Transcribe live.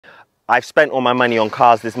I've spent all my money on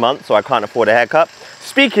cars this month, so I can't afford a haircut.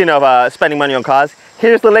 Speaking of spending money on cars,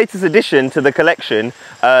 here's the latest addition to the collection,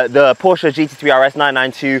 the Porsche GT3 RS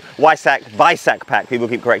 992 Weissach pack. People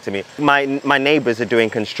keep correcting me. My neighbors are doing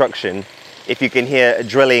construction, if you can hear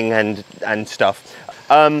drilling and stuff.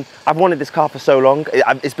 I've wanted this car for so long.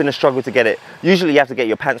 It's been a struggle to get it. Usually you have to get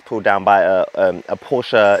your pants pulled down by a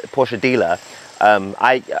Porsche dealer.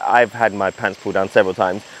 I've had my pants pulled down several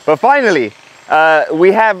times, but finally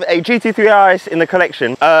we have a GT3 RS in the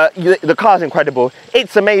collection. The car's incredible.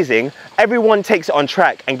 It's amazing. Everyone takes it on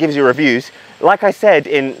track and gives you reviews. Like I said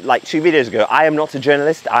in like 2 videos ago, I am not a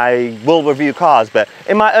journalist. I will review cars, but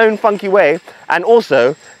in my own funky way. And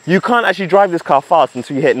also, you can't actually drive this car fast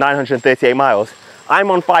until you hit 938 miles. I'm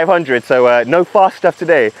on 500, so no fast stuff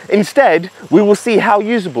today. Instead, we will see how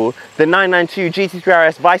usable the 992 GT3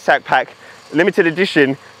 RS Weissach pack limited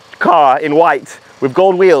edition car in white with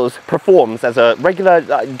gold wheels performs as a regular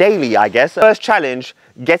daily, I guess. First challenge,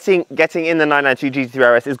 getting in the 992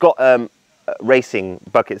 GT3 RS. It's got racing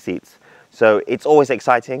bucket seats, so it's always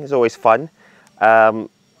exciting, it's always fun. I'm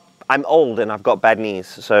old and I've got bad knees,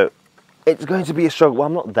 so it's going to be a struggle. Well,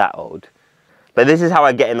 I'm not that old, but this is how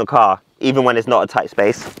I get in the car, even when it's not a tight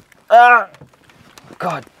space. Ah!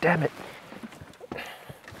 God damn it.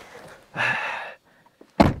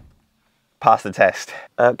 Pass the test.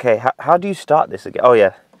 Okay, how do you start this again? Oh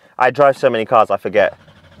yeah, I drive so many cars I forget.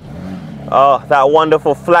 Oh, that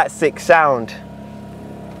wonderful flat six sound.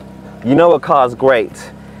 You know a car's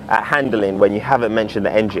great at handling when you haven't mentioned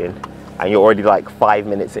the engine and you're already like 5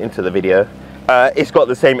 minutes into the video. It's got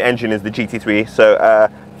the same engine as the GT3, so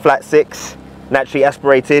flat six, naturally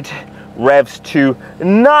aspirated, revs to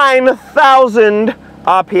 9,000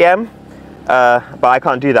 RPM. But I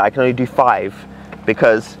can't do that. I can only do 5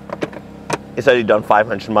 because it's only done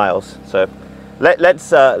 500 miles. So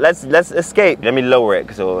let's escape. Let me lower it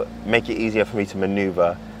because it will make it easier for me to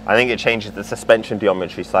maneuver. I think it changes the suspension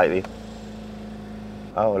geometry slightly.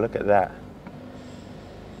 Oh, look at that.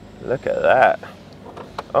 Look at that.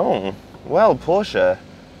 Oh, well, Porsche,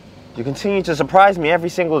 you continue to surprise me every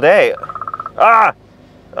single day. Ah!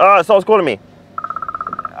 Ah, someone's calling me.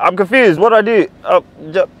 I'm confused. What do I do? Oh,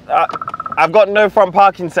 I've got no front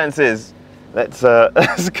parking sensors. Let's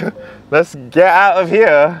get out of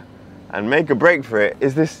here and make a break for it.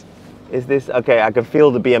 Is this okay? I can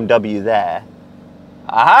feel the BMW there.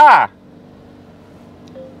 Aha!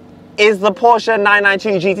 Is the Porsche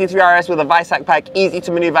 992 GT3 RS with a Weissach pack easy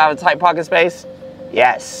to maneuver out of a tight parking space?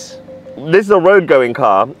 Yes. This is a road going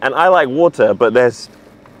car and I like water, but there's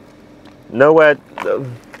nowhere.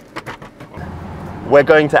 We're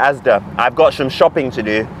going to Asda. I've got some shopping to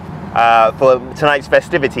do for tonight's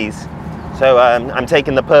festivities. So I'm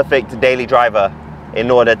taking the perfect daily driver in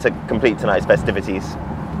order to complete tonight's festivities.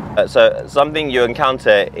 So something you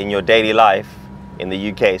encounter in your daily life in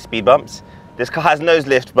the UK, speed bumps. This car has nose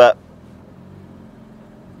lift, but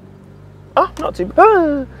not too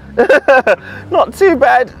bad. Not too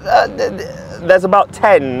bad. There's about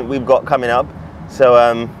 10 we've got coming up, so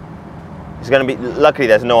it's going to be. Luckily,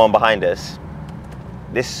 there's no one behind us.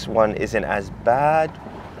 This one isn't as bad.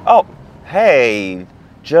 Oh, hey,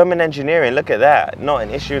 German engineering. Look at that. Not an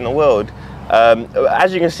issue in the world.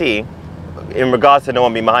 As you can see, in regards to no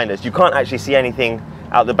one being behind us, you can't actually see anything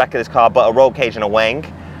out the back of this car but a roll cage and a wang.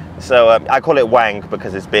 So I call it wang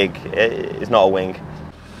because it's big. It's not a wing.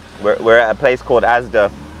 We're at a place called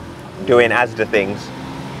Asda, doing Asda things.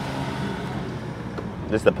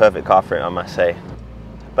 This is the perfect car for it, I must say.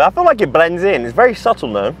 But I feel like it blends in. It's very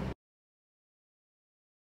subtle though.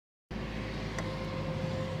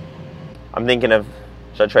 I'm thinking of,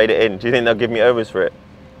 should I trade it in? Do you think they'll give me overs for it?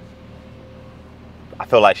 I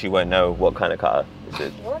feel like she won't know what kind of car this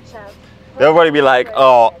is. Watch out. They'll probably be like,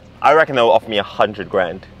 oh, I reckon they'll offer me 100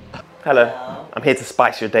 grand. Hello. Hello. I'm here to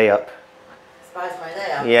spice your day up. Spice my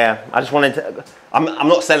day up? Yeah, I just wanted to, I'm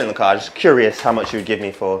not selling the car, I'm just curious how much you would give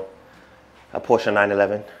me for a Porsche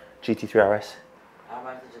 911 GT3 RS. How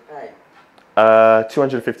much did you pay?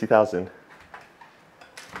 250,000.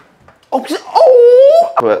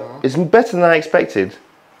 Oh! But it's better than I expected.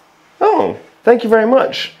 Oh, thank you very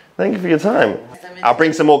much. Thank you for your time. I'll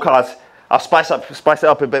bring some more cars. I'll spice it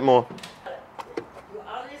up a bit more. You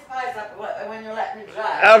only spice up when you let me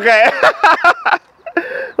drive. Okay.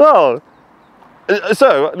 Well,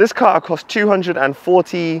 so this car cost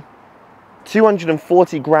 240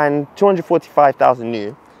 grand, 245,000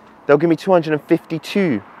 new. They'll give me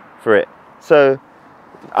 252 for it. So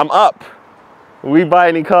I'm up. We buy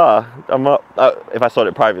any car, I'm up. If I sold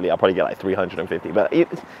it privately, I'll probably get like 350, but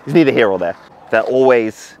it's neither here or there. They're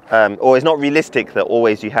always, or it's not realistic that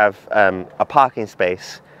always you have a parking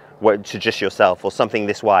space to just yourself or something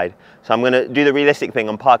this wide. So I'm gonna do the realistic thing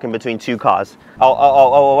and park in between two cars.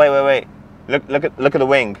 Oh, wait. Look at the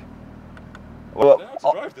wing. Well,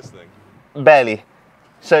 how to drive this thing? Barely.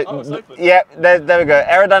 So, yeah, there we go.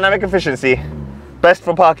 Aerodynamic efficiency. Best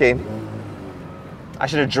for parking. I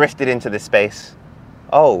should have drifted into this space.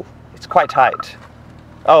 Oh, it's quite tight.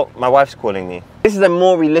 Oh, my wife's calling me. This is a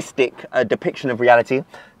more realistic depiction of reality.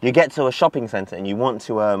 You get to a shopping center and you want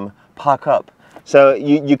to park up. So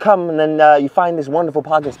you come and then you find this wonderful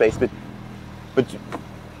parking space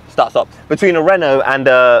stop. Between a Renault and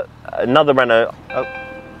another Renault. Oh.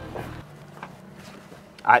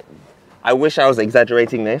 I wish I was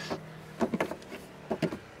exaggerating this.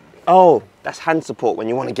 Oh, that's hand support when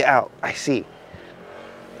you want to get out. I see.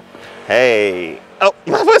 Hey. Oh,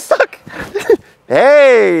 my foot's stuck.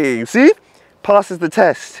 Hey, see? Passes the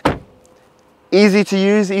test. Easy to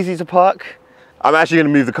use, easy to park. I'm actually going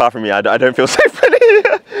to move the car from here. I don't feel safe in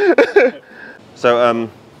here. So,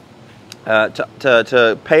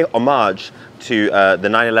 to pay homage to the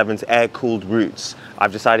 911's air-cooled roots,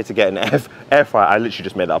 I've decided to get an air fryer. I literally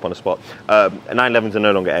just made that up on the spot. 911s are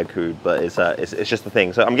no longer air-cooled, but it's just the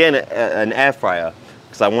thing. So I'm getting an air fryer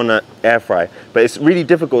because I want to air fry. But it's really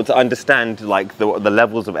difficult to understand like the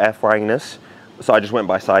levels of air fryingness. So I just went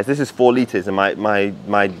by size. This is 4 liters, and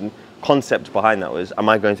my concept behind that was, am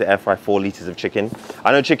I going to air fry 4 liters of chicken?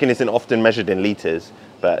 I know chicken isn't often measured in liters,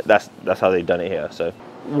 but that's how they've done it here. So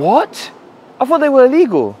what? I thought they were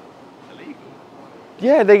illegal.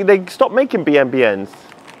 Yeah, they stopped making BNBNs.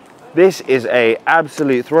 This is a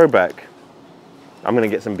absolute throwback. I'm gonna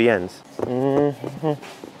get some BNs.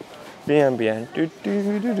 BNBN.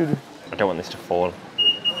 I don't want this to fall.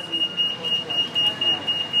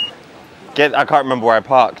 I can't remember where I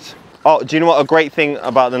parked. Oh, do you know what a great thing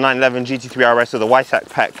about the 911 GT3 RS or the YSAC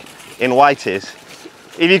pack in white is?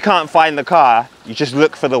 If you can't find the car, you just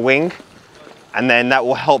look for the wing, and then that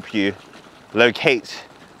will help you locate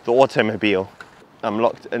the automobile. I'm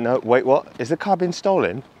locked. No, wait, what? Is the car been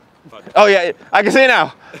stolen? Oh yeah, I can see it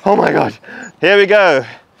now. Oh my God. Here we go.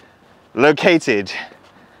 Located.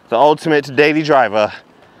 The ultimate daily driver.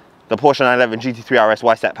 The Porsche 911 GT3 RS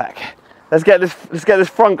YSAC pack. Let's get this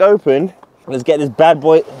front open. Let's get this bad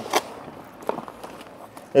boy.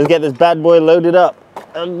 Let's get this bad boy loaded up.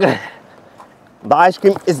 The ice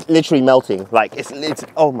cream is literally melting. Like it's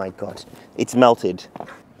oh my God. It's melted.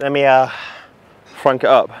 Let me front it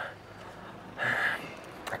up.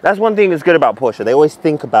 That's one thing that's good about Porsche. They always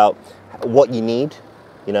think about what you need,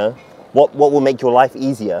 you know, what will make your life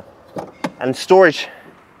easier. And storage.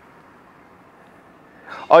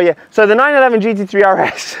 Oh yeah, so the 911 GT3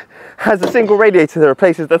 RS has a single radiator that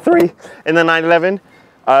replaces the 3 in the 911.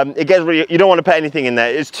 It gets really, you don't want to put anything in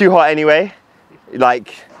there. It's too hot anyway.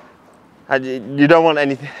 Like, you don't want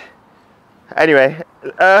anything. Anyway,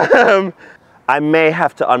 I may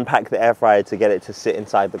have to unpack the air fryer to get it to sit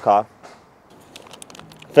inside the car.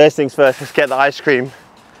 First things first, let's get the ice cream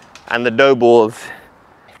and the dough balls.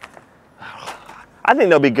 I think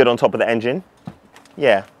they'll be good on top of the engine.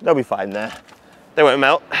 Yeah, they'll be fine there. They won't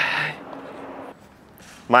melt.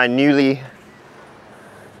 My newly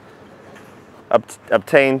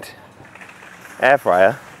obtained air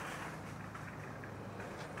fryer.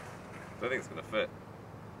 I don't think it's gonna fit.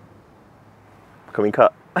 Can we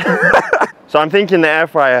cut? So I'm thinking the air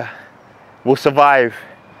fryer will survive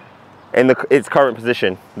in its current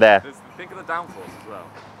position there. Think of the downforce as well.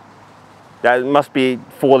 That must be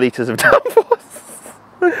 4 liters of downforce.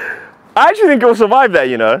 I actually think it will survive there,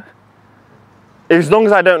 you know. As long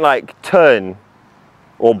as I don't like turn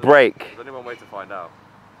or brake. There's only one way to find out.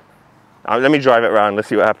 Let me drive it around, let's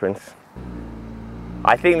see what happens.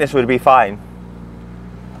 I think this would be fine.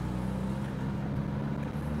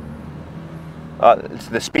 It's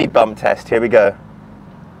the speed bump test, here we go.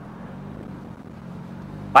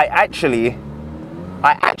 I actually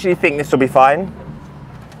think this will be fine.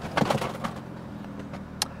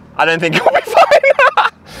 I don't think it will be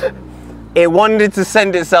fine. It wanted to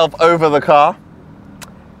send itself over the car.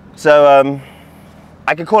 So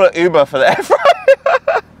I could call it Uber for the air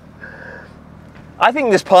fryer. I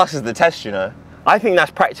think this passes the test, you know. I think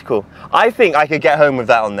that's practical. I think I could get home with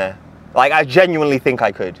that on there. Like, I genuinely think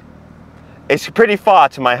I could. It's pretty far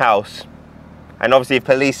to my house. And obviously if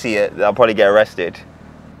police see it, they'll probably get arrested.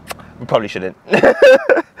 We probably shouldn't.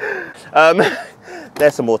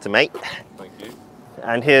 There's some water, mate. Thank you.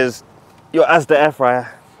 And here's your Asda air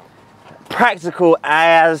fryer. Practical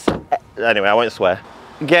as... Anyway, I won't swear.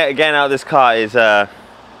 Getting out of this car is...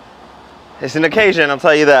 it's an occasion, I'll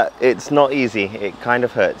tell you that. It's not easy. It kind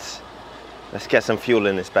of hurts. Let's get some fuel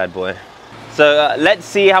in this bad boy. So let's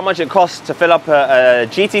see how much it costs to fill up a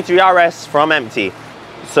GT3 RS from empty.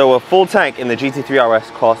 So a full tank in the GT3 RS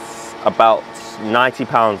costs about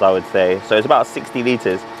 £90, I would say. So it's about 60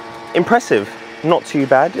 litres. Impressive, not too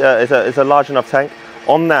bad. It's a large enough tank.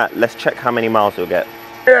 On that, let's check how many miles you'll get.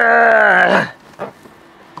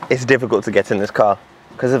 It's difficult to get in this car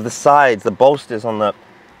because of the sides, the bolsters on the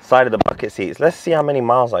side of the bucket seats. Let's see how many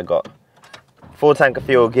miles I got. Full tank of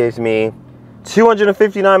fuel gives me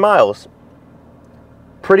 259 miles.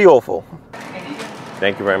 Pretty awful.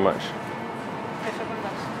 Thank you very much.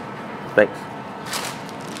 Thanks.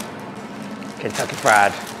 Kentucky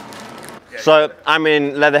Fried. So I'm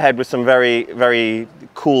in Leatherhead with some very, very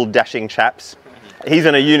cool, dashing chaps. He's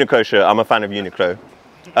in a Uniqlo shirt. I'm a fan of Uniqlo.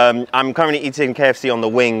 I'm currently eating KFC on the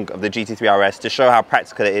wing of the GT3 RS to show how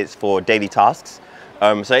practical it is for daily tasks.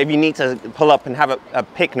 So if you need to pull up and have a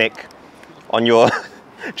picnic on your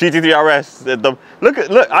GT3 RS,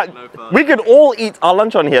 we could all eat our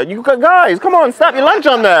lunch on here. You guys, come on, snap your lunch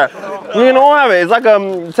on there. We can all have it. It's like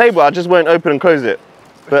a table. I just won't open and close it.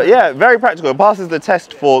 But yeah, very practical. It passes the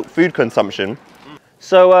test for food consumption.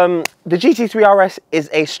 So the GT3 RS is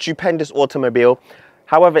a stupendous automobile.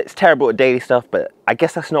 However, it's terrible at daily stuff, but I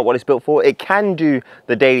guess that's not what it's built for. It can do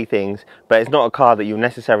the daily things, but it's not a car that you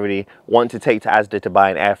necessarily want to take to Asda to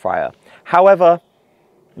buy an air fryer. However,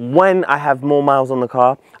 when I have more miles on the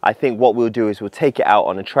car, I think what we'll do is we'll take it out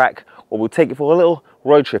on a track, or we'll take it for a little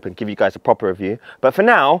road trip and give you guys a proper review. But for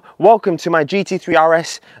now, welcome to my GT3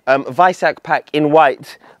 RS Visac pack in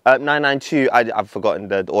white 992. I've forgotten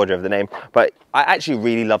the order of the name, but I actually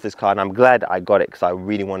really love this car and I'm glad I got it because I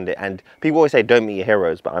really wanted it. And people always say don't meet your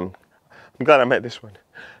heroes, but I'm glad I met this one.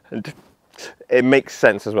 And it makes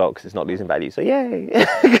sense as well because it's not losing value, so yay.